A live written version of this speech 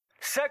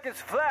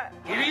seconds flat.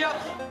 Giddy up.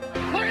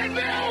 Look at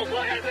Mills!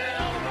 Look at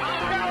Mills!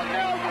 Bill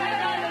Mills, the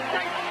United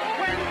States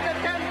wins the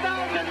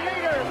 10,000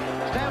 meters.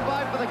 Stand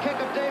by for the kick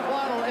of Dave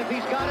Waddle. If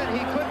he's got it,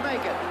 he could make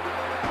it.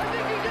 I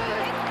think he did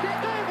it.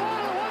 Dave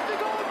Waddle wants to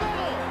go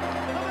medal.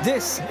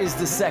 This is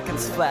the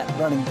Seconds Flat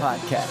Running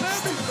Podcast.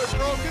 Sammy's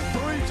been broken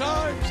 3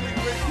 times. He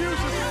refuses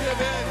to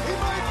give in. He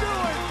might do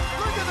it.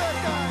 Look at that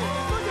guy.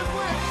 Look at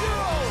Lance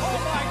Zero. Oh,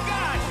 my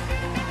gosh.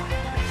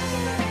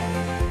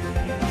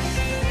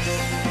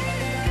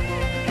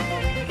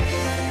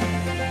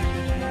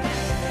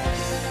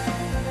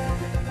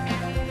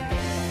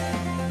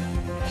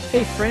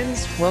 Hey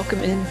friends, welcome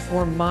in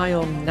for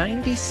mile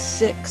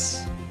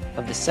 96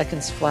 of the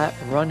Seconds Flat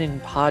Running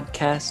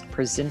Podcast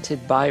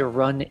presented by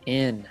Run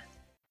In.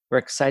 We're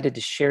excited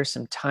to share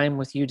some time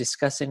with you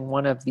discussing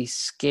one of the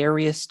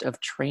scariest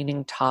of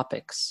training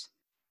topics.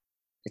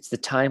 It's the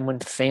time when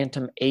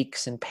phantom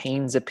aches and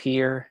pains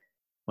appear,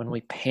 when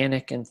we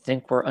panic and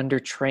think we're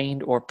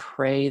undertrained or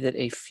pray that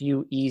a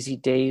few easy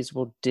days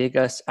will dig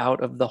us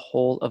out of the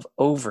hole of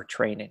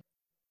overtraining.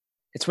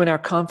 It's when our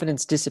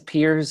confidence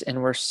disappears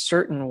and we're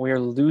certain we're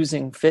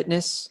losing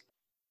fitness,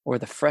 or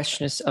the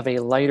freshness of a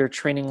lighter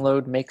training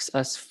load makes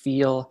us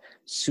feel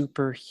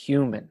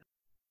superhuman.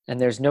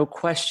 And there's no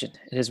question,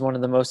 it is one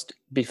of the most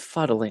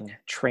befuddling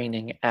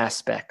training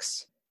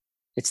aspects.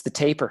 It's the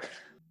taper,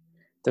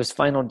 those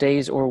final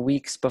days or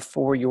weeks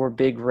before your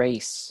big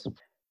race.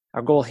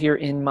 Our goal here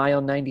in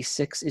mile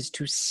 96 is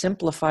to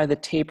simplify the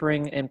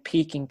tapering and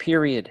peaking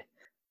period,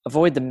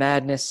 avoid the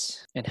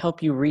madness, and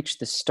help you reach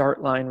the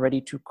start line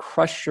ready to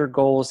crush your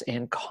goals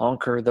and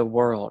conquer the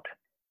world.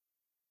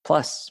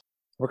 Plus,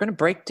 we're going to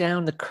break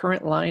down the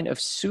current line of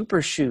super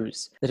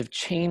shoes that have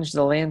changed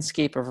the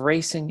landscape of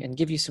racing and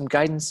give you some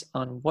guidance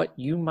on what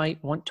you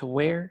might want to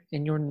wear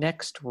in your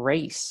next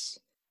race.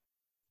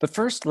 But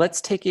first,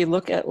 let's take a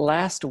look at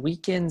last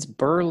weekend's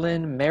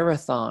Berlin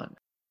Marathon.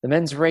 The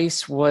men's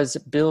race was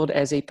billed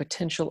as a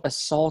potential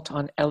assault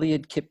on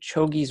Eliud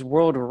Kipchoge's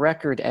world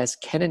record as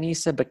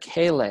Kenenisa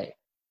Bekele,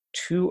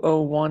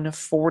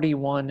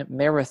 2:01:41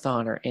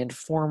 marathoner and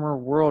former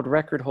world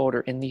record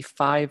holder in the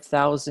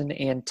 5,000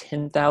 and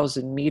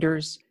 10,000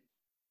 meters,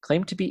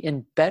 claimed to be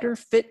in better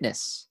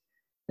fitness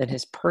than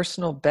his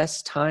personal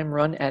best time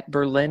run at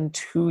Berlin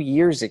 2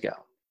 years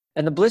ago.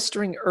 And the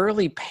blistering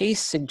early pace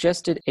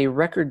suggested a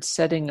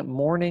record-setting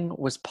morning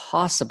was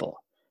possible.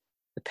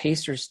 The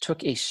Pacers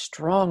took a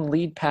strong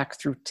lead pack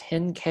through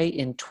 10K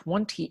in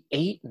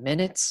 28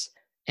 minutes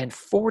and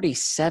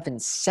 47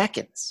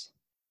 seconds.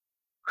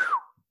 Whew.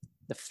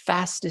 The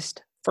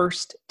fastest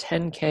first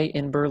 10K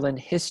in Berlin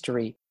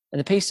history, and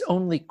the pace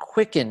only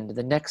quickened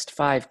the next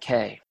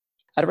 5K.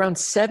 At around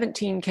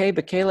 17K,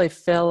 Bekele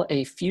fell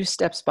a few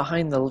steps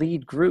behind the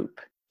lead group.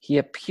 He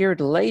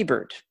appeared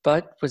labored,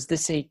 but was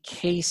this a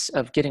case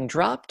of getting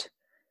dropped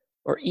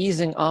or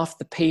easing off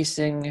the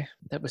pacing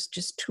that was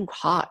just too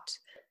hot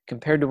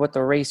compared to what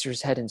the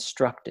racers had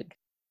instructed?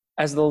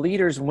 As the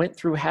leaders went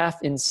through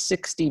half in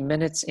 60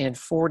 minutes and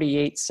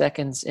 48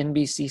 seconds,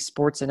 NBC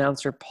Sports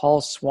announcer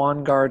Paul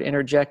Swangard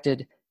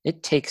interjected,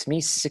 "It takes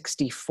me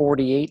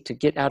 60:48 to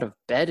get out of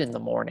bed in the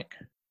morning."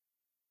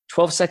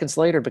 12 seconds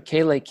later,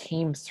 Bekele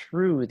came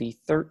through the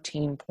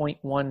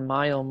 13.1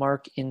 mile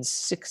mark in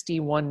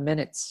 61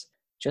 minutes,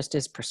 just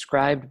as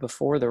prescribed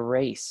before the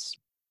race.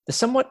 The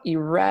somewhat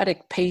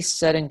erratic pace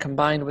setting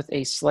combined with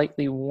a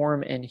slightly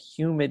warm and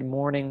humid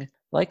morning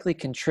likely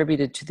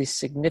contributed to the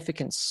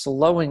significant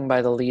slowing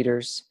by the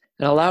leaders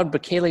and allowed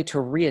Bekele to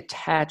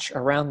reattach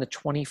around the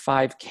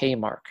 25K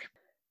mark.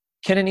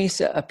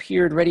 Kenenisa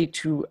appeared ready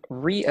to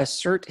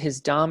reassert his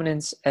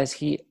dominance as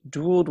he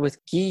dueled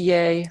with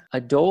Guille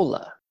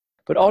Adola,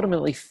 but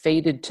ultimately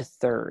faded to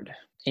third.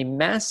 A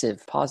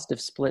massive positive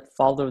split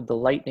followed the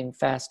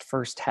lightning-fast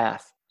first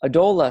half.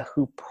 Adola,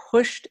 who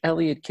pushed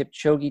Eliud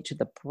Kipchoge to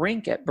the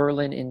brink at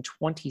Berlin in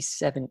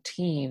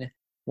 2017,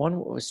 won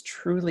what was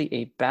truly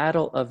a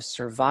battle of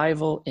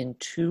survival in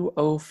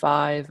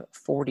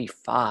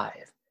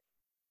 2:05:45.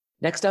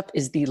 Next up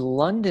is the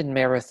London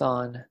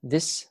Marathon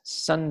this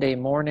Sunday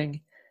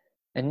morning.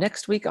 And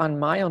next week on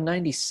mile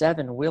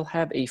 97, we'll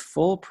have a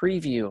full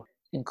preview,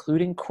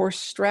 including course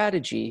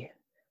strategy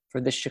for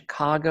the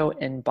Chicago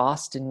and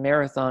Boston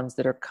marathons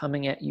that are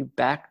coming at you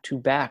back to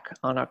back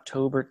on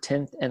October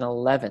 10th and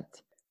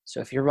 11th.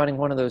 So if you're running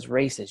one of those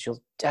races,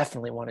 you'll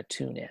definitely want to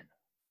tune in.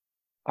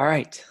 All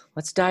right,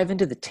 let's dive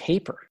into the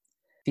taper.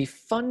 The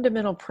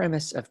fundamental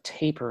premise of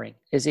tapering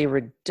is a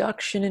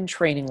reduction in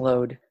training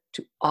load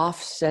to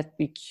offset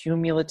the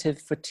cumulative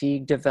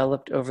fatigue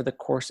developed over the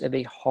course of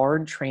a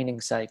hard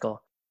training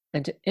cycle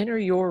and to enter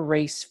your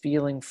race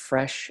feeling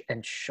fresh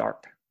and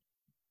sharp.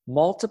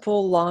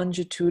 Multiple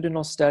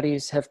longitudinal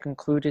studies have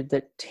concluded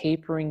that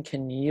tapering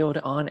can yield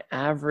on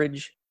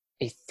average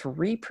a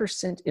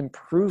 3%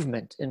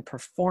 improvement in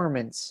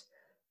performance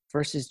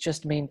versus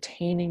just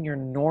maintaining your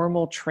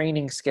normal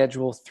training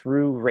schedule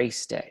through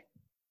race day.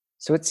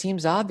 So it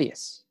seems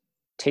obvious.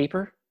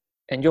 Taper,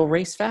 and you'll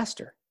race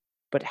faster.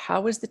 But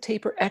how is the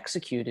taper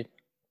executed,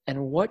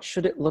 and what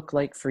should it look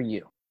like for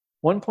you?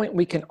 One point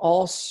we can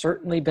all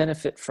certainly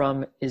benefit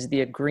from is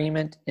the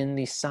agreement in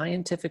the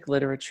scientific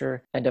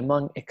literature and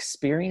among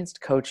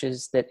experienced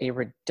coaches that a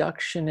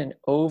reduction in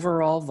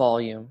overall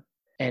volume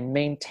and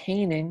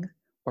maintaining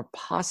or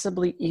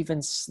possibly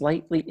even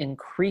slightly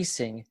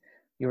increasing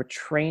your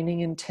training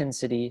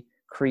intensity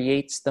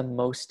creates the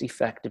most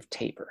effective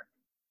taper.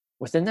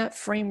 Within that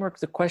framework,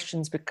 the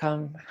questions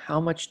become, how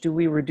much do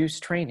we reduce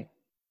training?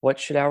 What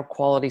should our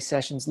quality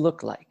sessions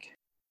look like?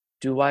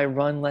 Do I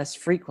run less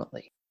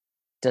frequently?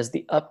 Does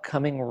the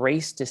upcoming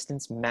race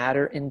distance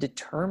matter in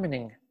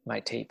determining my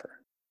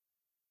taper?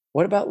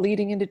 What about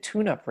leading into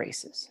tune-up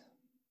races?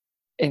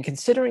 In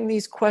considering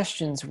these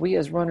questions, we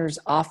as runners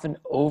often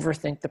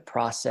overthink the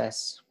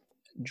process,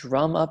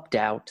 drum up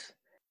doubt,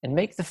 and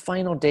make the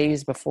final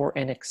days before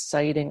an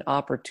exciting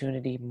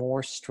opportunity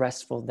more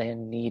stressful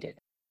than needed.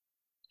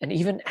 And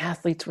even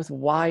athletes with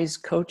wise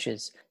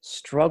coaches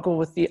struggle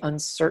with the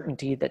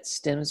uncertainty that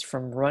stems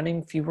from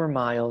running fewer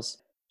miles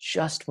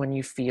just when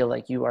you feel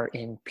like you are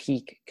in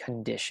peak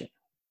condition.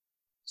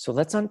 So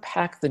let's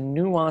unpack the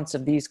nuance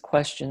of these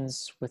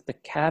questions with the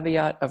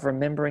caveat of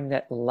remembering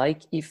that,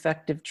 like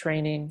effective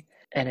training,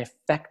 an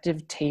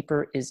effective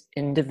taper is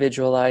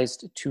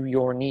individualized to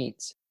your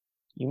needs.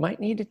 You might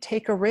need to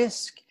take a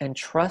risk and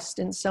trust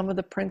in some of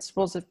the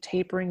principles of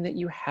tapering that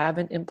you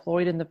haven't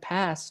employed in the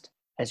past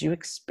as you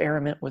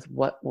experiment with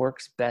what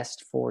works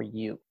best for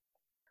you.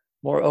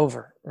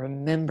 Moreover,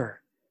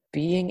 remember,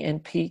 being in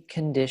peak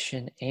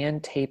condition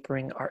and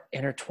tapering are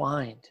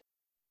intertwined.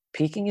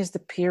 Peaking is the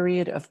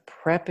period of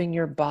prepping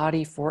your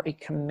body for a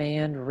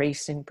command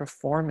racing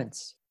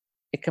performance.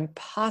 It can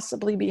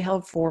possibly be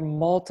held for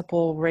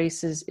multiple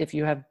races if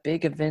you have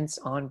big events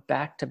on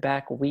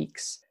back-to-back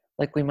weeks,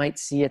 like we might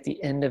see at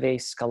the end of a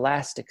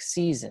scholastic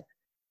season.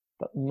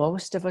 But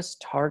most of us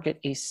target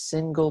a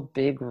single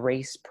big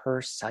race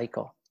per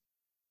cycle.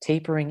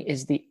 Tapering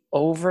is the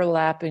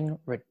overlapping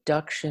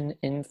reduction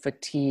in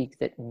fatigue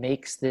that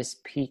makes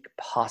this peak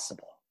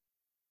possible.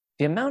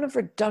 The amount of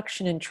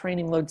reduction in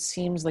training load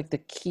seems like the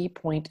key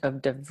point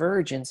of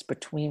divergence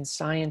between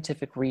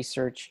scientific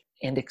research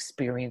and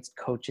experienced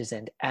coaches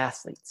and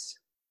athletes.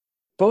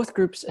 Both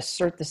groups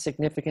assert the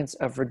significance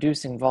of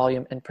reducing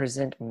volume and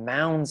present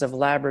mounds of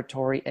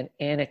laboratory and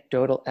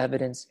anecdotal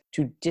evidence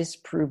to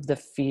disprove the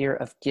fear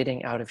of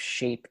getting out of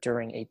shape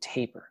during a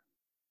taper.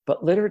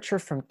 But literature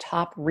from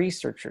top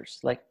researchers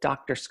like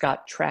Dr.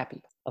 Scott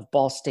Trappe of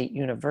Ball State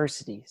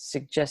University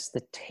suggests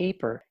the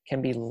taper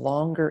can be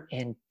longer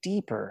and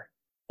deeper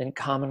than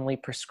commonly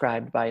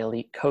prescribed by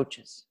elite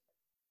coaches.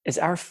 Is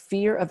our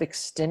fear of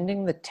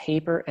extending the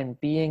taper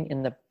and being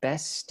in the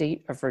best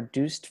state of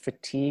reduced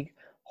fatigue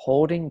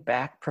holding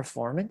back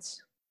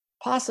performance?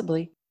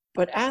 Possibly,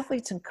 but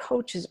athletes and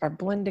coaches are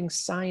blending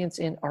science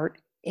and art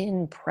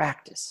in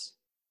practice.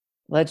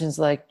 Legends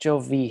like Joe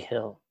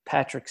Vigil,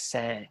 Patrick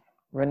Sang,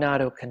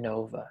 Renato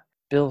Canova,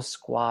 Bill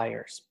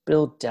Squires,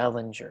 Bill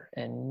Dellinger,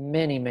 and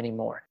many, many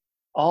more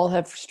all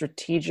have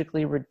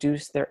strategically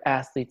reduced their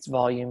athletes'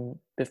 volume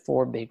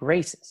before big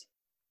races.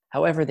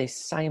 However, they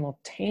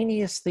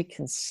simultaneously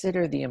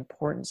consider the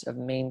importance of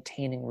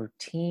maintaining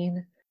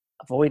routine,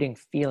 avoiding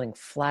feeling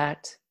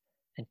flat,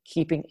 and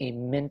keeping a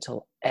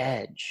mental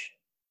edge.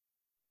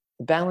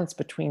 The balance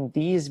between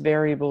these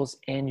variables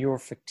and your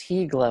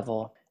fatigue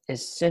level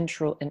is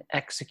central in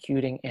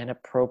executing an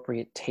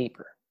appropriate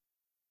taper.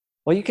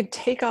 While you can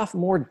take off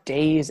more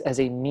days as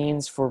a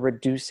means for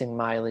reducing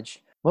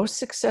mileage, most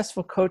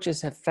successful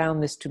coaches have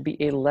found this to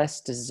be a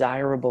less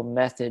desirable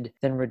method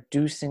than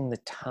reducing the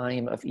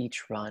time of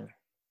each run.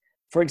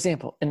 For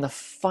example, in the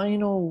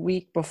final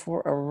week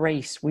before a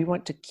race, we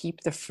want to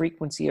keep the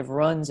frequency of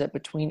runs at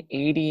between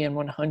 80 and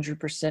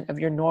 100% of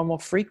your normal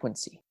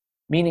frequency.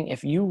 Meaning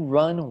if you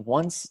run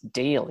once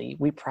daily,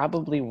 we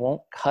probably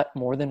won't cut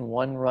more than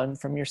one run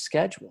from your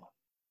schedule.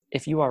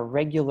 If you are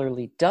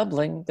regularly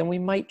doubling, then we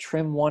might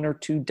trim 1 or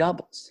 2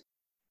 doubles.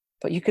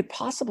 But you could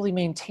possibly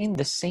maintain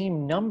the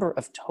same number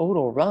of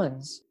total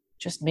runs,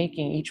 just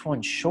making each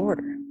one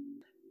shorter.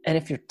 And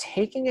if you're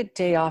taking a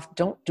day off,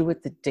 don't do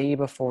it the day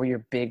before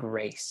your big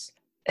race,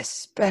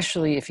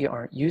 especially if you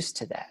aren't used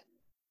to that.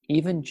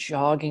 Even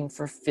jogging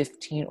for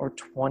 15 or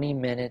 20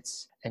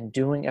 minutes and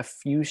doing a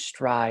few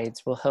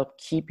strides will help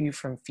keep you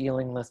from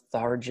feeling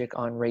lethargic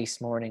on race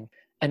morning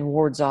and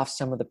wards off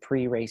some of the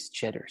pre-race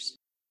jitters.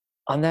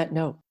 On that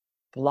note,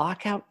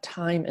 block out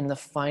time in the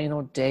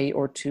final day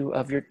or two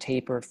of your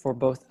taper for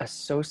both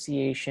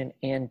association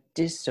and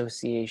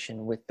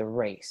dissociation with the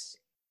race.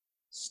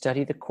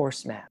 Study the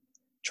course map,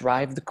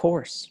 drive the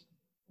course,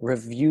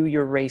 review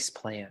your race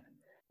plan,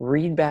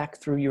 read back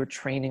through your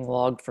training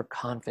log for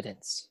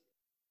confidence.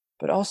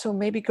 But also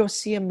maybe go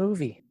see a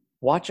movie,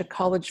 watch a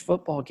college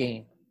football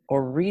game,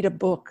 or read a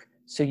book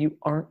so you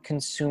aren't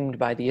consumed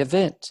by the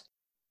event.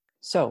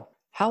 So,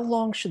 how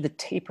long should the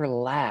taper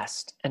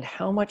last, and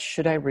how much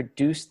should I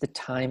reduce the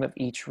time of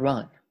each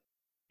run?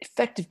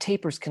 Effective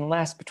tapers can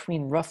last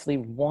between roughly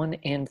 1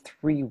 and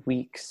 3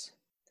 weeks.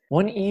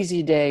 One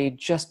easy day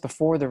just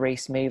before the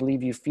race may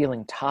leave you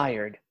feeling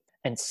tired,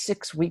 and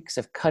 6 weeks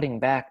of cutting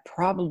back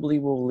probably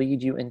will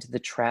lead you into the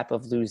trap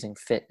of losing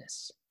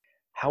fitness.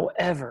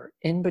 However,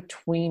 in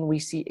between, we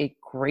see a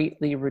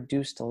greatly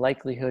reduced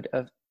likelihood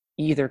of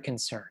either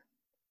concern.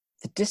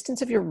 The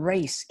distance of your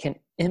race can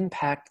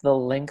impact the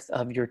length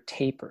of your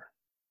taper.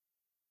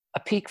 A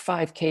peak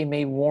 5K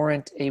may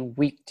warrant a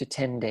week to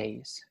 10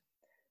 days.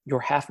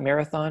 Your half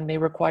marathon may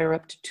require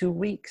up to 2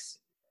 weeks,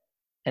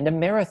 and a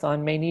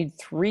marathon may need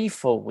 3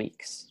 full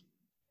weeks.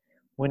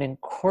 When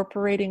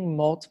incorporating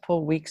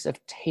multiple weeks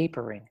of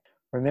tapering,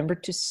 remember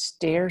to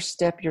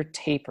stair-step your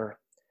taper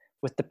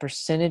with the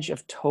percentage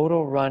of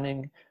total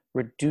running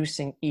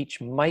reducing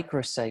each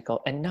microcycle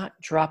and not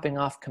dropping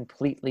off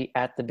completely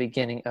at the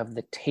beginning of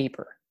the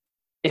taper.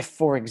 If,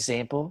 for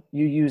example,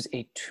 you use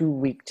a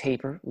 2-week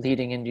taper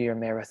leading into your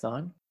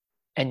marathon,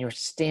 and your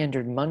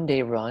standard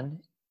Monday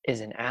run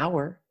is an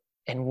hour,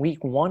 and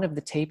week 1 of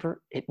the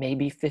taper, it may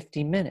be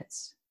 50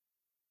 minutes.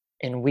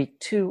 In week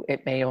 2,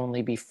 it may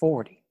only be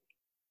 40.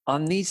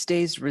 On these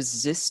days,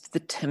 resist the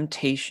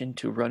temptation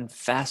to run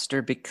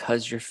faster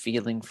because you're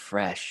feeling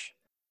fresh.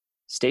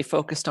 Stay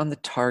focused on the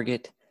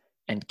target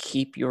and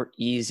keep your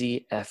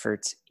easy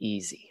efforts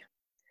easy.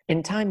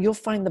 In time, you'll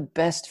find the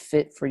best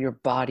fit for your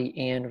body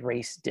and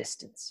race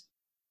distance.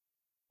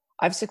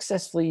 I've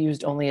successfully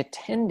used only a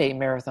 10-day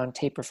marathon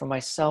taper for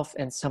myself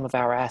and some of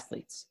our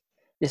athletes.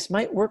 This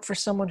might work for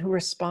someone who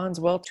responds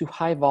well to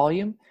high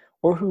volume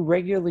or who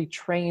regularly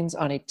trains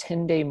on a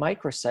 10-day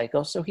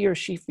microcycle, so he or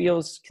she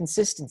feels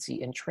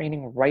consistency in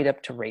training right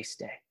up to race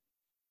day.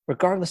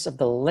 Regardless of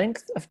the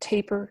length of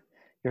taper,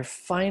 your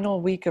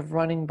final week of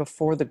running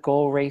before the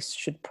goal race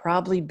should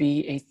probably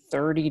be a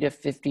 30 to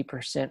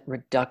 50%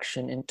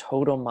 reduction in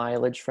total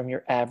mileage from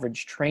your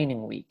average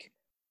training week.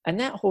 And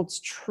that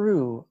holds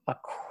true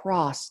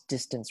across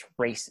distance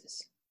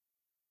races.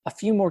 A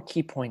few more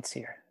key points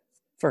here.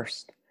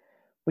 First,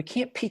 we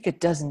can't peak a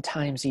dozen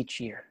times each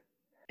year.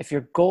 If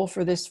your goal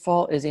for this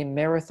fall is a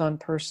marathon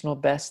personal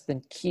best,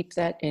 then keep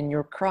that in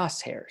your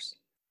crosshairs.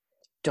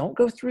 Don't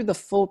go through the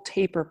full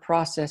taper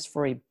process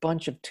for a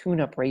bunch of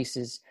tune-up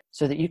races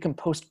so that you can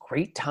post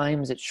great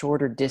times at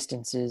shorter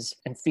distances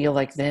and feel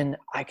like then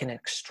I can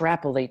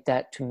extrapolate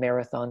that to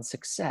marathon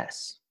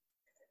success.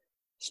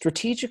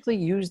 Strategically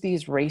use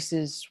these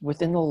races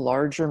within the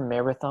larger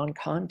marathon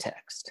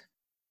context.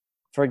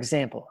 For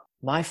example,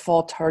 my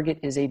fall target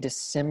is a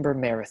December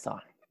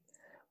marathon.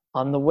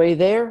 On the way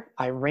there,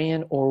 I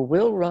ran or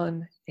will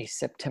run a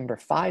September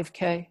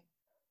 5K,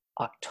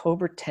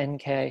 October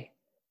 10K,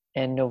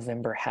 and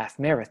November half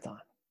marathon.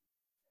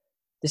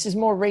 This is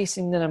more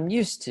racing than I'm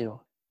used to,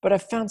 but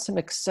I've found some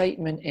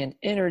excitement and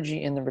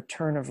energy in the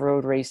return of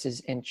road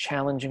races and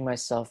challenging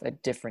myself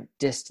at different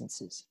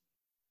distances.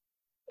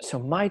 So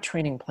my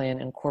training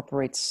plan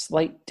incorporates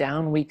slight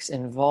down weeks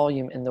in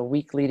volume in the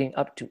week leading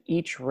up to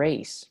each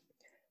race,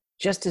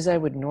 just as I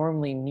would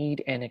normally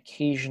need an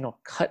occasional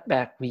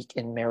cutback week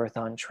in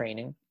marathon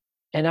training.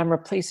 And I'm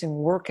replacing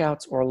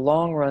workouts or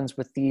long runs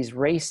with these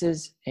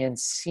races and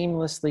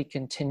seamlessly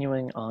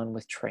continuing on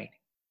with training.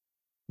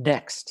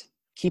 Next,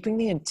 keeping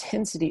the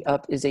intensity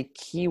up is a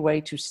key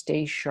way to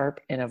stay sharp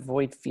and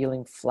avoid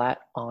feeling flat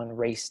on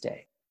race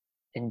day.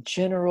 In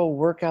general,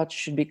 workouts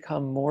should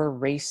become more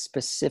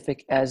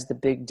race-specific as the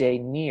big day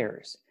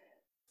nears,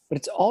 but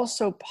it's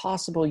also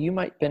possible you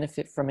might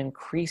benefit from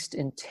increased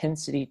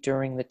intensity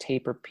during the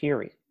taper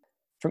period.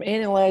 From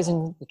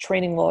analyzing the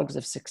training logs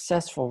of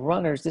successful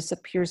runners, this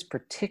appears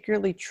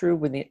particularly true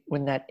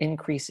when that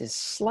increase is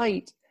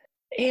slight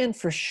and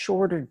for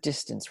shorter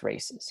distance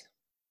races.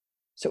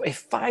 So a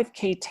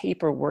 5K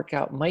taper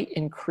workout might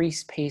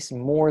increase pace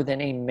more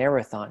than a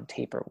marathon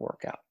taper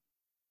workout.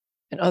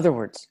 In other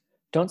words,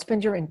 don't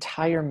spend your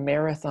entire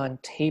marathon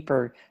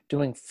taper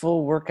doing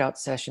full workout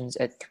sessions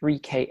at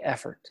 3K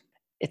effort.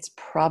 It's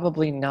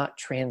probably not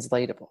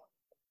translatable.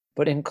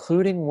 But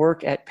including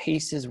work at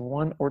paces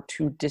 1 or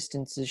 2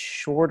 distances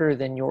shorter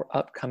than your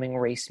upcoming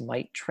race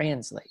might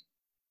translate.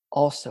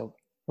 Also,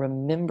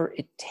 remember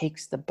it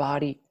takes the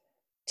body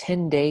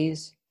 10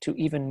 days to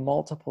even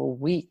multiple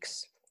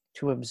weeks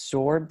to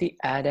absorb the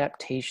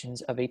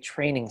adaptations of a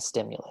training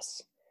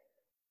stimulus.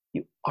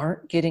 You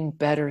aren't getting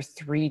better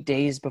 3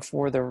 days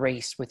before the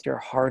race with your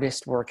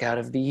hardest workout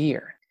of the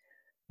year.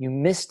 You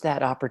missed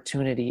that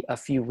opportunity a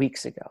few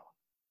weeks ago.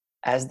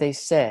 As they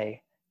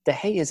say, the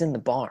hay is in the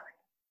barn.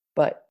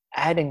 But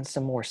adding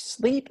some more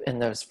sleep in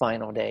those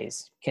final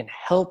days can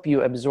help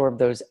you absorb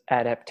those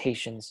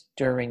adaptations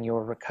during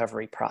your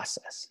recovery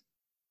process.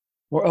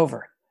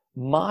 Moreover,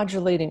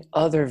 modulating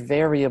other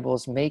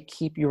variables may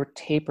keep your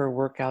taper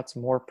workouts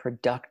more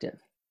productive.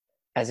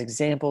 As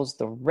examples,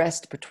 the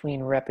rest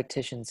between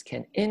repetitions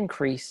can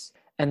increase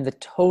and the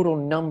total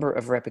number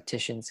of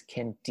repetitions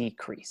can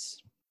decrease.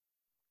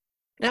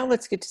 Now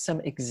let's get to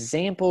some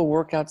example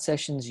workout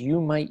sessions you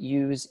might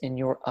use in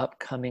your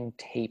upcoming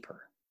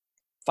taper.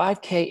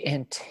 5K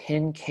and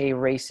 10K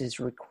races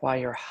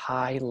require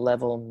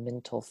high-level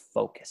mental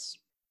focus.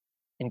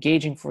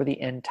 Engaging for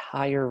the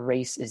entire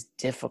race is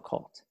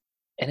difficult.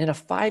 And in a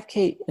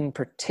 5K in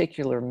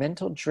particular,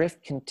 mental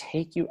drift can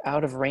take you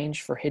out of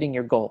range for hitting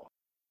your goal.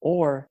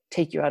 or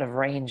take you out of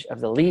range of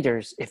the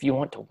leaders if you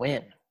want to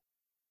win.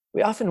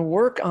 We often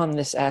work on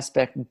this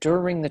aspect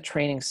during the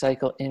training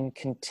cycle in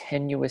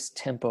continuous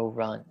tempo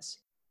runs.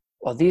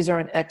 While these are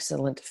an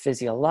excellent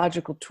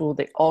physiological tool,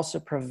 they also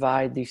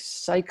provide the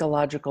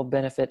psychological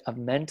benefit of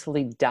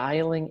mentally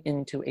dialing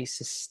into a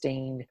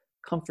sustained,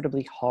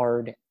 comfortably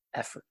hard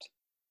effort.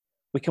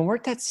 We can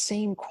work that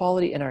same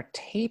quality in our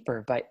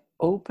taper by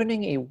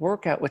opening a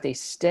workout with a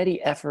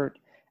steady effort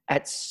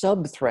at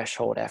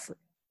sub-threshold effort.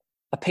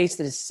 A pace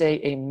that is, say,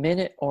 a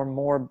minute or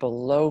more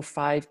below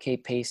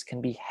 5K pace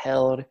can be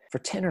held for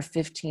 10 or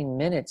 15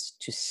 minutes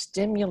to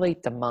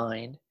stimulate the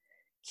mind,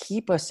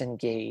 keep us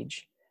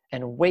engaged,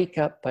 and wake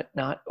up but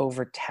not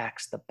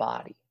overtax the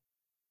body.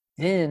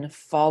 Then,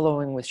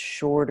 following with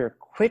shorter,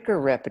 quicker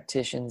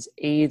repetitions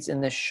aids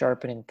in the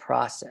sharpening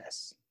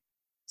process.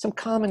 Some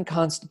common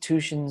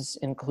constitutions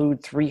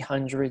include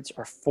 300s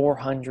or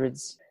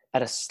 400s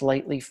at a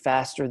slightly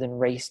faster than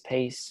race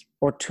pace,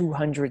 or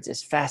 200s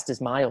as fast as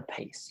mile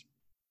pace.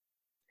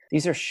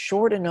 These are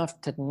short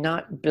enough to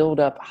not build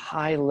up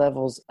high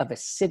levels of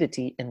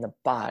acidity in the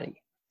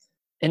body.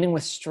 Ending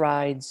with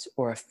strides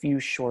or a few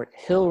short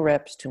hill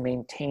reps to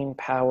maintain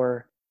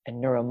power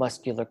and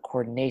neuromuscular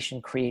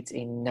coordination creates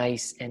a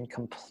nice and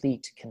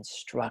complete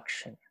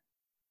construction.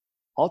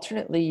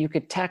 Alternately, you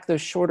could tack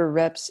those shorter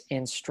reps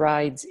and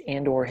strides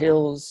and or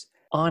hills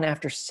on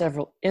after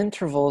several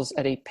intervals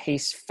at a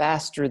pace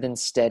faster than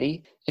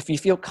steady if you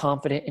feel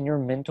confident in your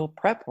mental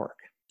prep work.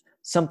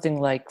 Something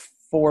like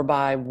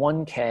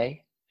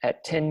 4x1K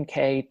at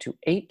 10K to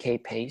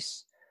 8K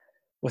pace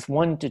with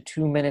 1 to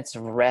 2 minutes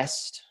of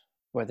rest,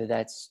 whether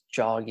that's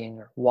jogging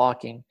or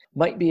walking,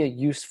 might be a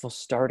useful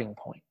starting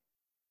point.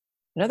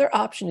 Another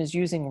option is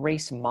using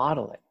race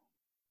modeling.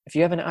 If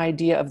you have an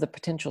idea of the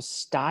potential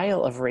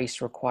style of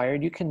race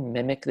required, you can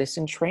mimic this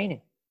in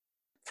training.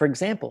 For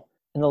example,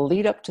 in the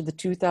lead up to the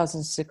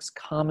 2006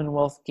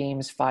 Commonwealth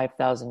Games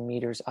 5,000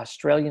 meters,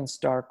 Australian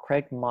star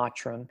Craig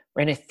Mottram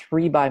ran a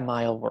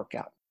 3x-mile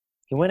workout.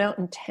 He went out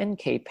in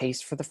 10K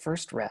pace for the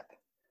first rep,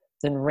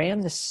 then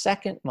ran the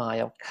second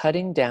mile,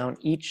 cutting down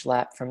each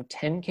lap from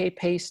 10K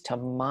pace to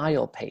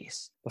mile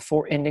pace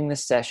before ending the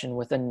session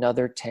with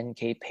another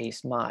 10K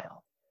pace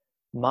mile.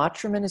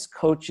 Mottram and his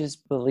coaches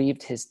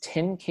believed his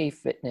 10K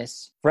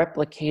fitness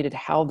replicated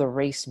how the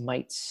race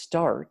might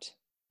start,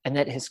 and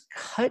that his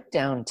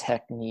cut-down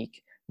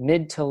technique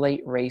mid to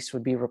late race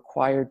would be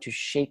required to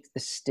shake the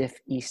stiff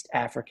East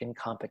African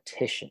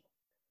competition.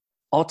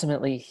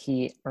 Ultimately,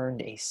 he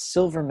earned a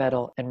silver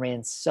medal and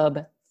ran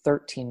sub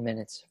 13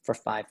 minutes for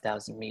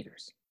 5,000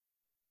 meters.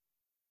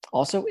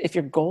 Also, if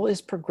your goal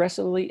is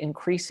progressively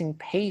increasing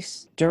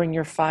pace during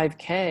your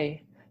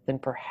 5K, then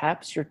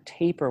perhaps your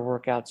taper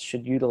workouts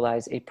should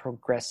utilize a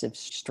progressive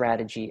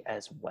strategy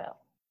as well.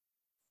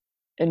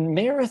 In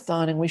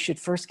marathoning, we should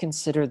first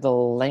consider the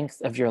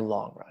length of your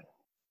long run.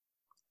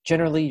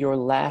 Generally, your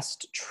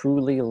last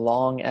truly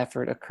long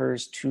effort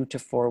occurs 2 to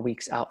 4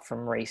 weeks out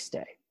from race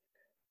day.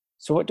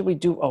 So what do we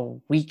do a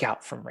week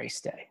out from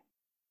race day?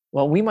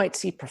 Well, we might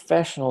see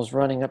professionals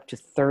running up to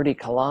 30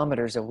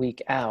 kilometers a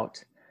week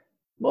out.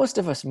 Most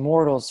of us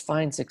mortals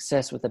find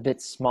success with a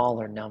bit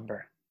smaller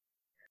number.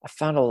 I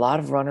found a lot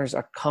of runners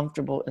are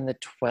comfortable in the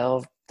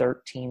 12,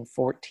 13,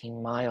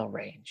 14 mile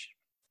range.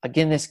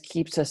 Again, this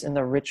keeps us in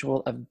the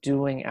ritual of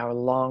doing our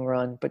long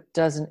run, but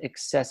doesn't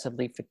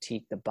excessively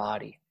fatigue the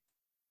body.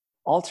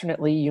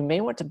 Alternately, you may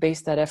want to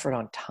base that effort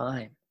on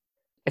time.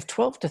 If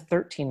 12 to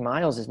 13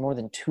 miles is more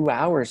than 2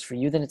 hours for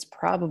you, then it's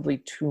probably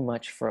too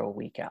much for a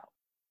week out.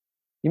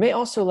 You may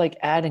also like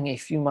adding a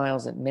few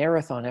miles at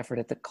marathon effort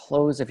at the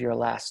close of your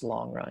last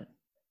long run.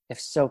 If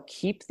so,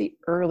 keep the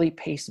early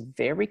pace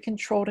very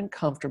controlled and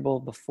comfortable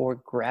before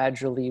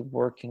gradually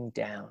working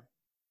down.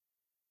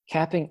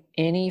 Capping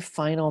any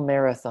final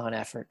marathon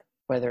effort,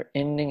 whether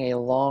ending a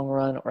long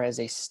run or as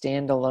a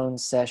standalone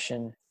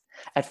session,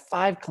 at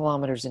 5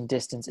 kilometers in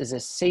distance is a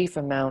safe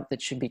amount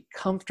that should be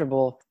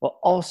comfortable while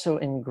also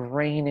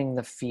ingraining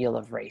the feel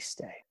of race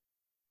day.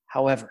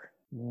 However,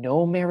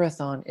 no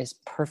marathon is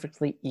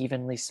perfectly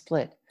evenly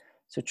split.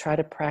 So try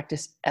to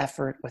practice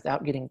effort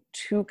without getting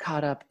too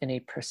caught up in a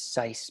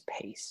precise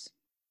pace.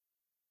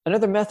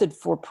 Another method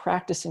for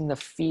practicing the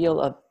feel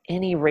of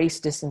any race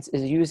distance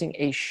is using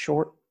a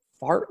short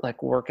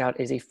fartlek workout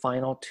as a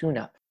final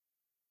tune-up.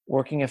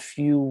 Working a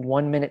few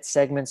 1-minute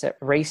segments at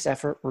race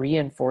effort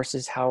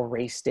reinforces how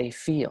race day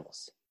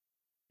feels.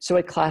 So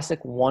a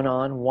classic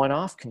one-on,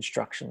 one-off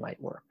construction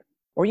might work.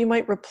 Or you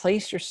might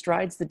replace your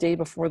strides the day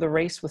before the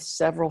race with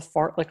several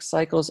fartlek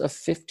cycles of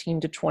 15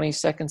 to 20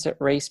 seconds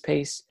at race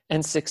pace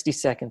and 60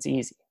 seconds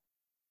easy.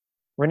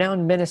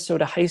 Renowned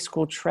Minnesota high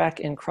school track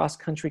and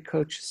cross-country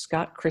coach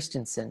Scott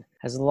Christensen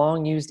has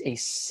long used a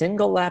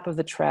single lap of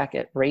the track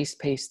at race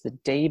pace the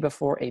day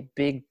before a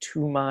big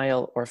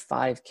 2-mile or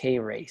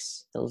 5K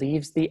race that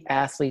leaves the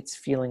athletes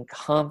feeling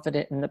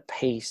confident in the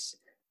pace,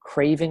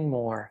 craving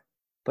more,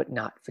 but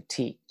not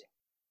fatigued.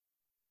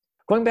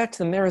 Going back to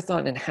the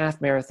marathon and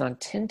half marathon,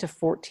 10 to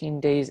 14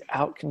 days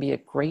out can be a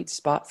great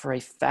spot for a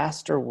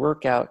faster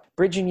workout,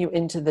 bridging you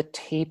into the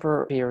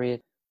taper period,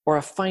 or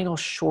a final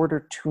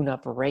shorter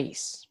tune-up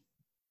race.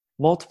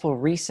 Multiple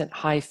recent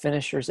high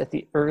finishers at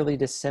the early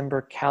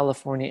December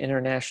California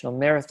International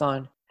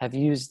Marathon have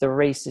used the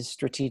race's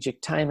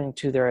strategic timing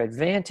to their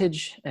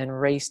advantage and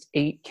raced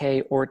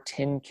 8K or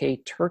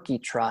 10K turkey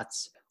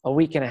trots a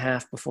week and a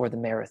half before the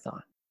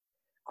marathon.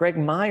 Greg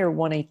Meyer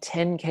won a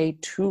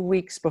 10K 2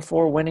 weeks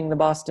before winning the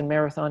Boston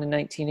Marathon in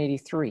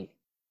 1983.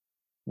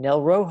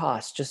 Nell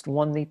Rojas just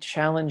won the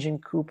challenging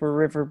Cooper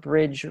River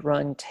Bridge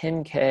Run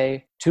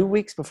 10K 2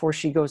 weeks before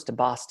she goes to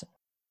Boston.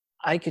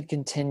 I could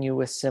continue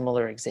with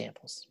similar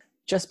examples.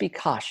 Just be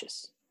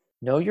cautious.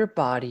 Know your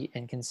body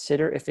and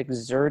consider if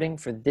exerting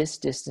for this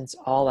distance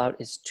all out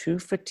is too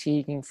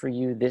fatiguing for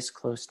you this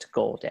close to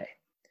goal day.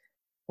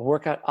 A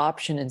workout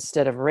option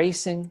instead of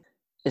racing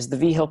is the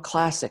V-Hill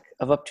Classic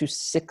of up to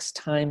 6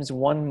 times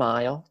 1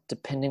 mile,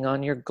 depending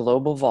on your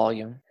global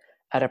volume,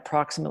 at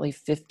approximately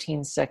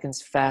 15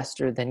 seconds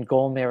faster than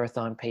goal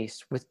marathon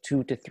pace with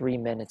 2 to 3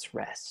 minutes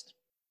rest.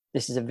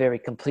 This is a very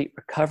complete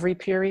recovery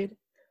period,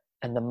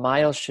 and the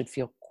miles should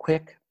feel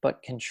quick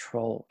but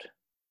controlled.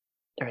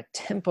 They're a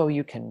tempo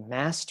you can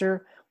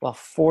master while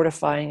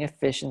fortifying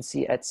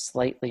efficiency at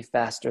slightly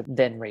faster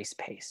than race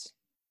pace.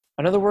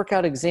 Another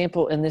workout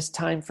example in this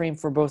time frame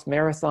for both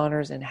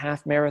marathoners and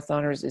half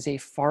marathoners is a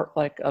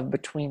fartlek of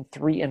between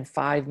 3 and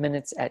 5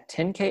 minutes at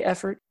 10K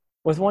effort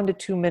with 1 to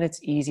 2 minutes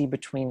easy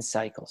between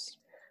cycles.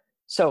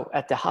 So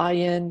at the high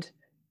end,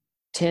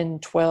 10,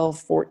 12,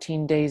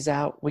 14 days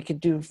out, we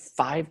could do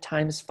 5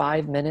 times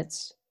 5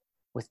 minutes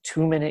with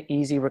 2-minute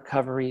easy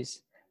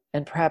recoveries,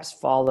 and perhaps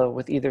follow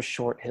with either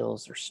short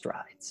hills or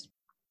strides.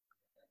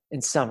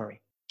 In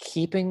summary,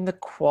 keeping the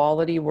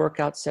quality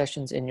workout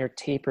sessions in your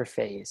taper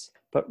phase,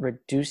 but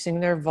reducing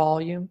their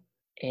volume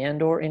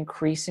and or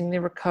increasing the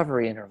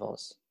recovery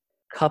intervals,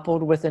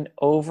 coupled with an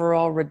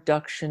overall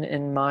reduction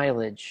in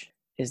mileage,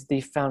 is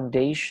the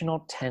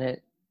foundational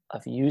tenet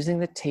of using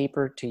the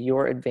taper to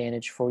your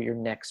advantage for your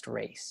next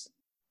race.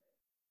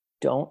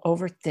 Don't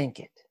overthink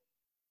it.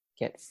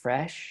 Get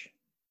fresh,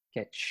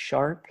 get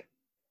sharp,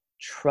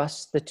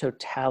 trust the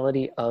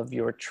totality of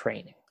your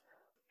training.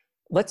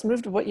 Let's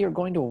move to what you're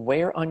going to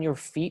wear on your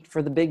feet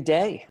for the big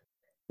day.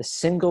 The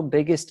single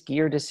biggest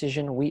gear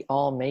decision we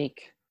all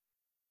make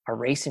are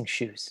racing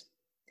shoes.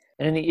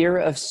 And in the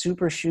era of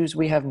super shoes,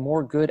 we have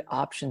more good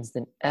options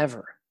than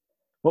ever.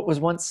 What was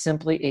once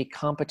simply a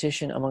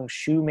competition among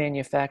shoe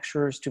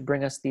manufacturers to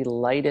bring us the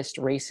lightest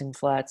racing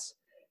flats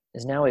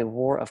is now a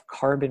war of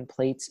carbon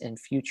plates and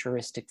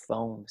futuristic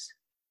foams.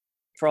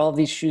 For all of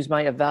these shoes,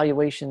 my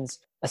evaluations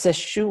assess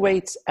shoe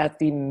weights at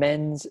the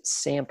men's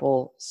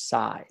sample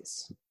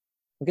size.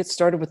 We'll get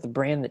started with the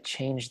brand that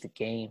changed the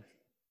game.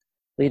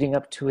 Leading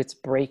up to its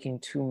Breaking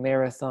 2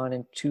 marathon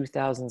in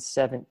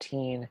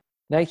 2017,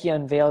 Nike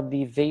unveiled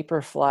the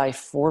Vaporfly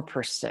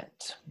 4%,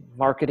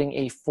 marketing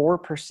a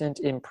 4%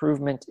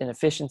 improvement in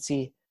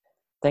efficiency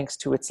thanks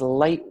to its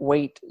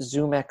lightweight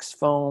ZoomX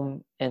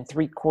foam and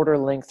 3/4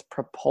 length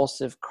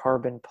propulsive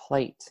carbon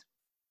plate.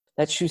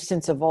 That shoe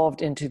since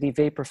evolved into the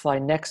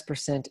Vaporfly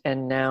Next%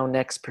 and now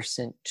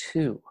Next%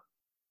 2.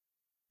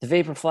 The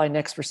Vaporfly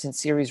Next%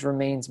 series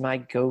remains my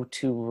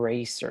go-to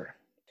racer.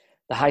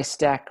 The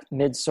high-stack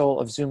midsole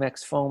of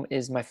ZoomX foam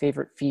is my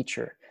favorite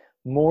feature,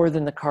 more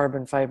than the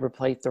carbon fiber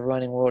plate the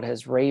running world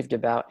has raved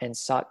about and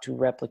sought to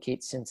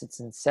replicate since its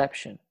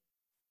inception.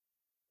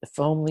 The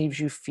foam leaves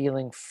you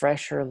feeling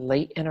fresher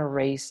late in a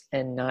race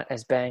and not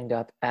as banged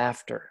up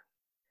after.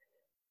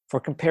 For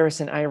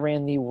comparison, I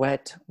ran the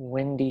wet,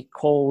 windy,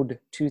 cold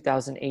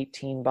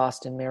 2018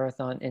 Boston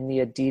Marathon in the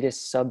Adidas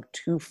Sub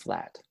 2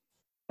 flat,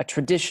 a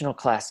traditional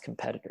class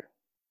competitor.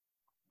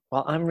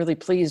 While I'm really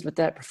pleased with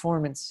that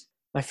performance,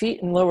 my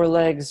feet and lower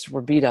legs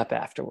were beat up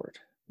afterward,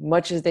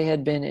 much as they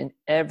had been in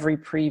every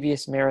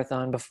previous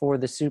marathon before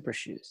the super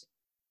shoes.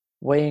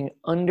 Weighing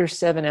under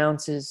 7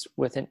 ounces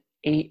with an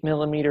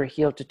 8mm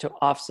heel to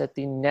offset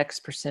the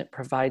Next%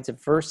 provides a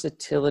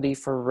versatility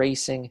for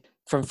racing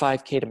from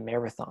 5K to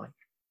marathon.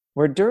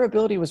 Where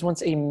durability was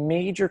once a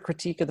major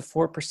critique of the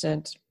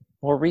 4%,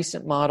 more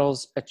recent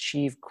models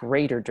achieve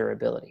greater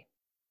durability.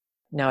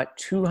 Now at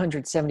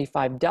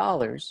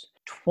 $275,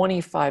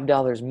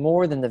 $25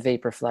 more than the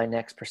Vaporfly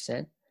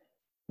Next%,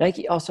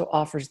 Nike also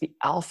offers the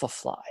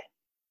Alphafly.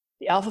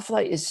 The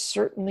Alphafly is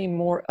certainly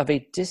more of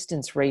a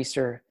distance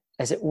racer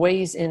as it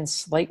weighs in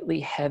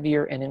slightly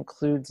heavier and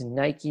includes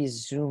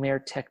Nike's Zoom Air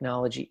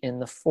technology in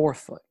the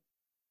forefoot.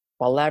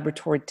 While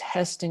laboratory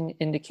testing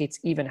indicates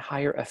even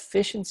higher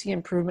efficiency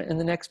improvement in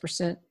the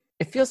Next%,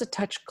 it feels a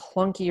touch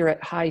clunkier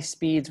at high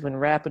speeds when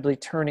rapidly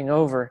turning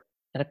over,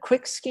 and a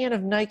quick scan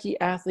of Nike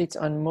athletes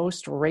on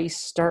most race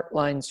start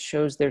lines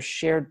shows their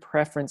shared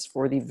preference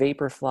for the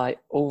Vaporfly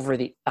over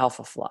the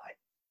Alphafly.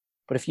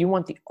 But if you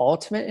want the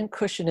ultimate in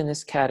cushion in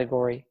this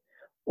category,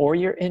 or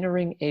you're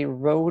entering a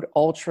road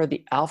ultra,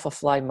 the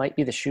Alphafly might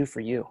be the shoe for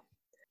you.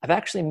 I've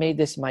actually made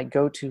this my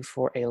go-to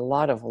for a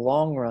lot of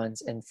long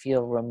runs and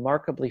feel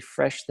remarkably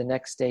fresh the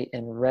next day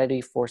and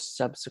ready for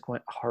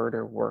subsequent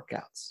harder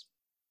workouts.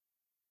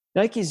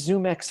 Nike's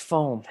ZoomX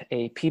foam,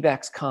 a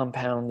Pebax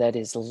compound that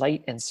is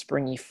light and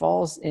springy,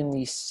 falls in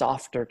the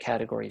softer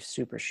category of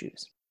super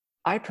shoes.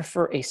 I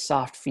prefer a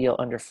soft feel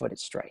underfoot at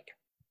strike.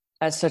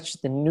 As such,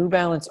 the New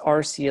Balance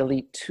RC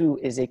Elite 2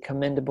 is a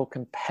commendable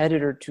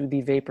competitor to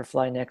the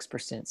Vaporfly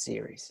Next%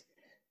 series.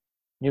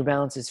 New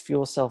Balance's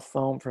fuel cell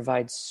foam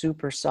provides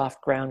super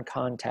soft ground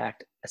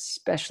contact,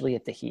 especially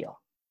at the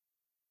heel.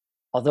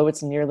 Although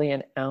it's nearly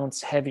an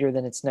ounce heavier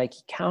than its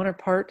Nike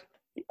counterpart,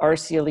 the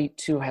RC Elite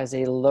 2 has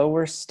a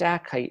lower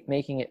stack height,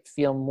 making it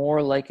feel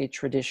more like a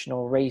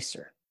traditional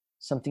racer,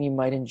 something you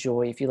might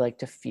enjoy if you like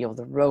to feel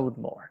the road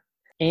more,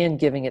 and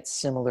giving it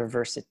similar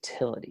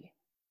versatility.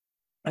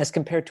 As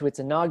compared to its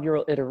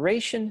inaugural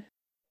iteration,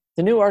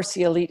 the new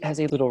RC Elite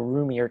has a little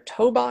roomier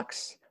toe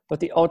box,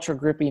 but the ultra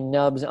grippy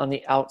nubs on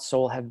the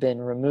outsole have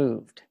been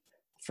removed.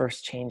 The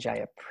first change I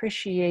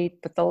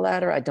appreciate, but the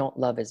latter I don't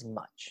love as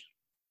much.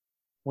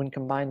 When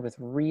combined with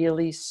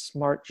really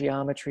smart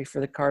geometry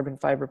for the carbon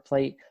fiber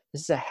plate,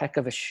 this is a heck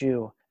of a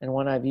shoe and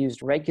one I've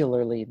used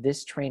regularly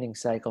this training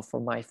cycle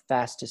for my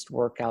fastest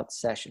workout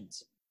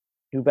sessions.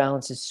 New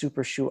Balance's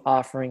super shoe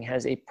offering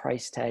has a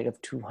price tag of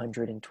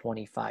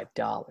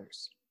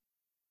 $225.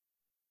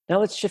 Now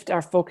let's shift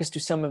our focus to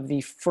some of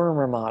the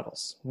firmer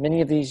models.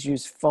 Many of these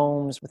use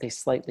foams with a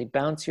slightly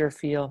bouncier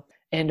feel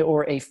and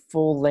or a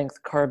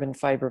full-length carbon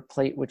fiber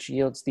plate which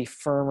yields the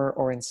firmer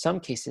or in some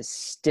cases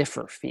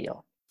stiffer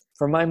feel.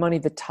 For my money,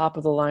 the top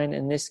of the line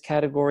in this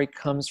category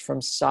comes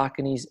from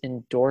Saucony's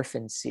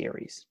Endorphin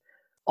series.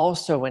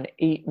 Also an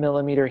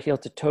 8mm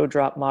heel-to-toe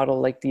drop model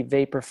like the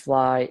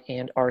Vaporfly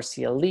and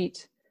RC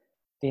Elite,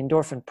 the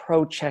Endorphin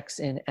Pro checks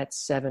in at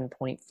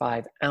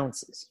 7.5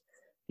 ounces.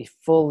 The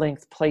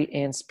full-length plate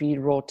and speed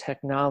roll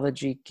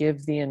technology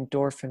give the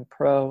Endorphin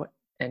Pro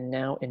and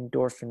now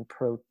Endorphin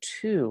Pro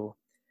 2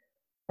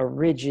 a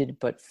rigid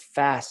but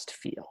fast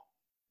feel.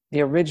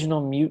 The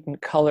original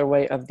mutant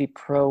colorway of the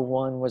Pro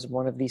 1 was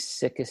one of the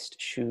sickest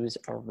shoes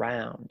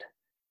around.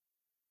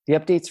 The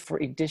updates for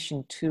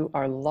Edition 2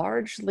 are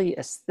largely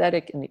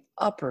aesthetic in the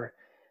upper,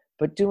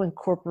 but do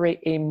incorporate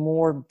a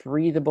more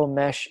breathable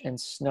mesh and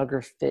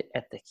snugger fit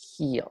at the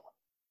heel.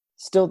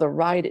 Still, the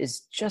ride is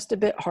just a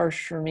bit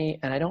harsh for me,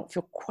 and I don't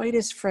feel quite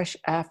as fresh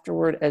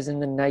afterward as in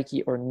the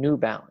Nike or New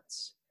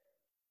Balance.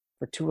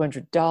 For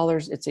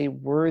 $200, it's a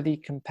worthy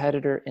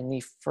competitor in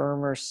the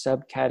firmer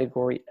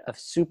subcategory of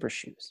super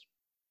shoes.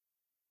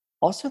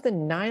 Also, the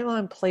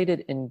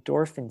nylon-plated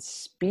Endorphin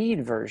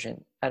Speed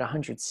version at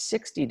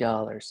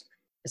 $160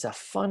 is a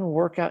fun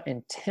workout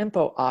and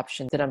tempo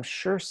option that I'm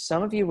sure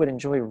some of you would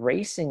enjoy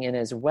racing in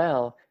as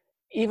well,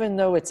 even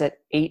though it's at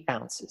 8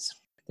 ounces.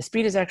 The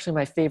Speed is actually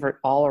my favorite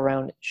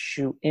all-around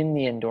shoe in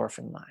the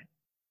Endorphin line.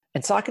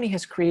 And Saucony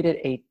has created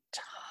a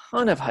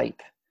ton of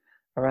hype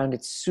around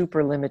its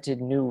super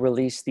limited new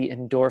release, the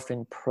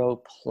Endorphin Pro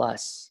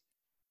Plus.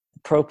 The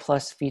Pro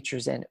Plus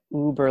features an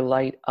uber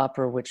light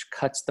upper which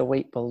cuts the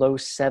weight below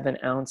 7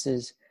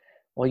 ounces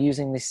while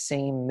using the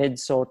same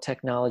midsole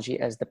technology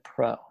as the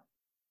Pro.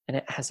 And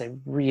it has a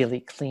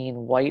really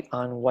clean white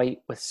on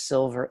white with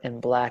silver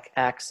and black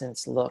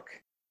accents look.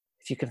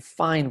 If you can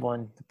find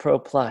one, the Pro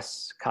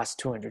Plus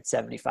costs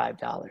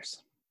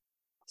 $275.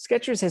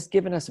 Skechers has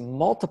given us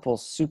multiple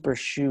super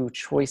shoe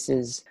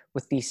choices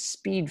with the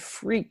Speed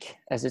Freak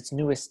as its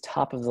newest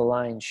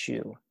top-of-the-line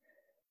shoe.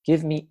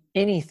 Give me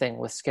anything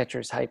with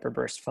Skechers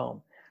Hyperburst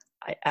foam.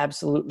 I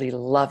absolutely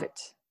love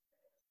it.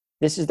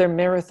 This is their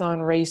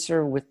marathon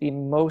racer with the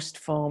most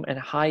foam and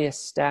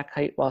highest stack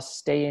height while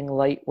staying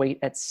lightweight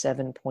at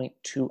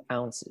 7.2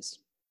 ounces.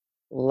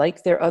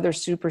 Like their other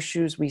super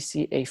shoes, we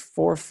see a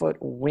 4-foot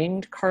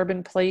winged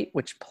carbon plate,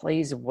 which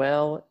plays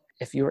well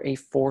if you're a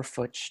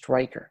 4-foot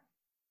striker.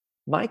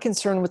 My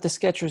concern with the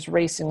Skechers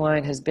racing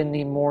line has been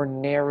the more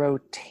narrow,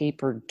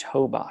 tapered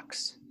toe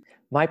box.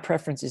 My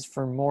preference is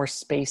for more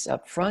space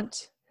up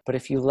front, but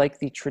if you like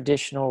the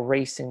traditional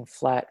racing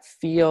flat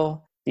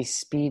feel, the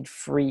Speed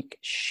Freak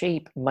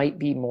shape might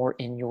be more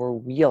in your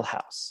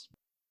wheelhouse.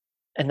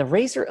 And the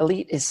Razor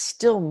Elite is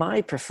still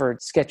my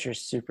preferred Skechers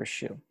super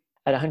shoe.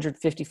 At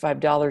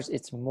 $155,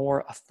 it's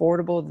more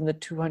affordable than the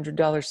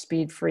 $200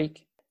 Speed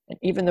Freak. And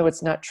even though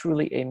it's not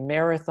truly a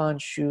marathon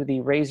shoe,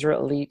 the Razor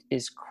Elite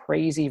is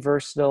crazy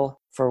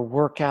versatile for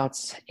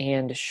workouts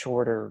and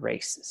shorter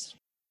races.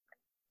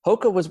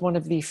 Hoka was one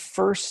of the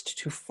first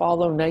to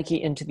follow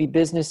Nike into the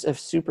business of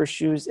super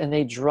shoes, and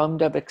they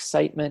drummed up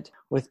excitement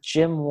with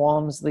Jim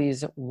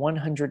Walmsley's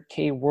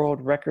 100K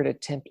world record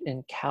attempt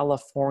in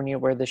California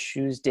where the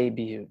shoes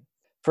debuted.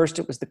 First,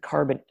 it was the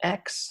Carbon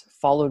X,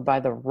 followed by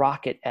the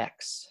Rocket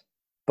X.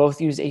 Both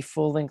use a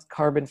full-length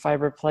carbon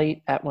fiber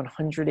plate at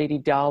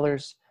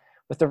 $180,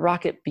 with the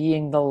Rocket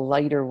being the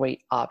lighter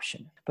weight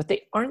option. But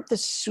they aren't the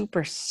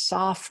super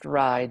soft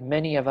ride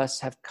many of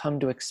us have come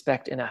to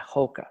expect in a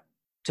Hoka.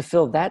 To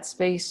fill that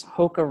space,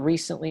 Hoka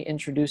recently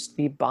introduced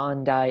the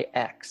Bondi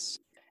X,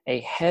 a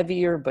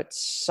heavier but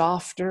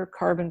softer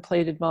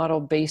carbon-plated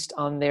model based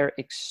on their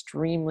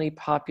extremely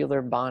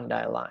popular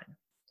Bondi line.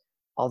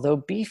 Although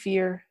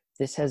beefier,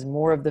 this has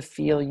more of the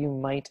feel you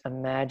might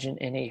imagine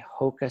in a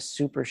Hoka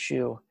super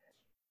shoe,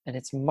 and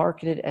it's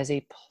marketed as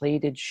a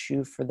plated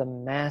shoe for the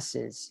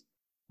masses,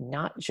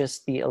 not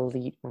just the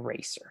elite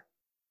racer.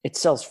 It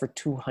sells for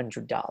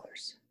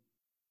 $200.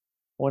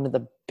 One of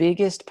the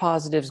biggest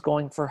positives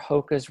going for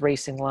Hoka's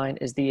racing line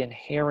is the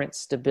inherent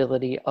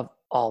stability of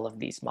all of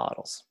these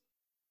models.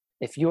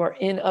 If you are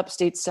in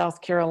upstate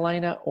South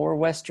Carolina or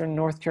Western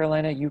North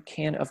Carolina, you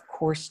can, of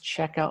course,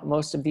 check out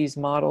most of these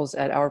models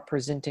at our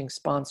presenting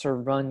sponsor,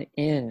 Run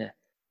In.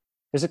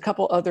 There's a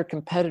couple other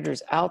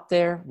competitors out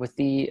there, with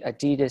the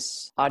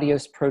Adidas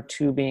Adios Pro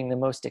 2 being the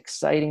most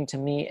exciting to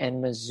me,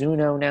 and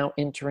Mizuno now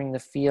entering the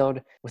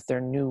field with their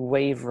new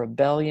Wave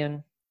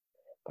Rebellion.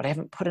 But I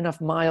haven't put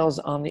enough miles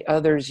on the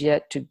others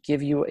yet to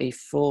give you a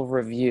full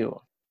review.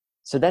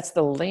 So that's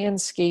the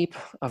landscape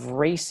of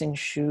racing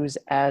shoes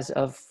as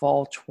of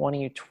fall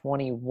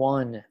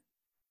 2021.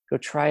 Go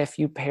try a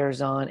few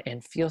pairs on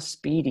and feel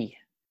speedy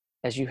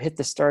as you hit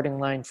the starting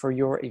line for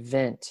your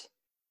event,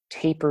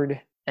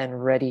 tapered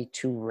and ready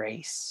to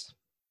race.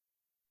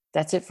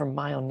 That's it from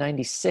mile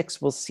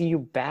 96. We'll see you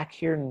back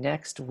here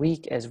next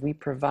week as we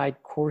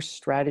provide course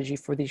strategy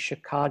for the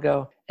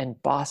Chicago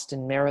and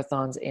Boston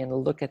marathons and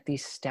look at the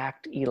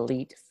stacked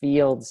elite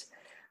fields.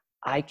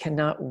 I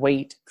cannot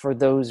wait for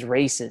those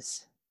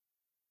races.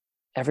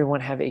 Everyone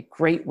have a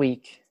great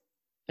week,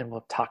 and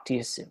we'll talk to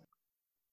you soon.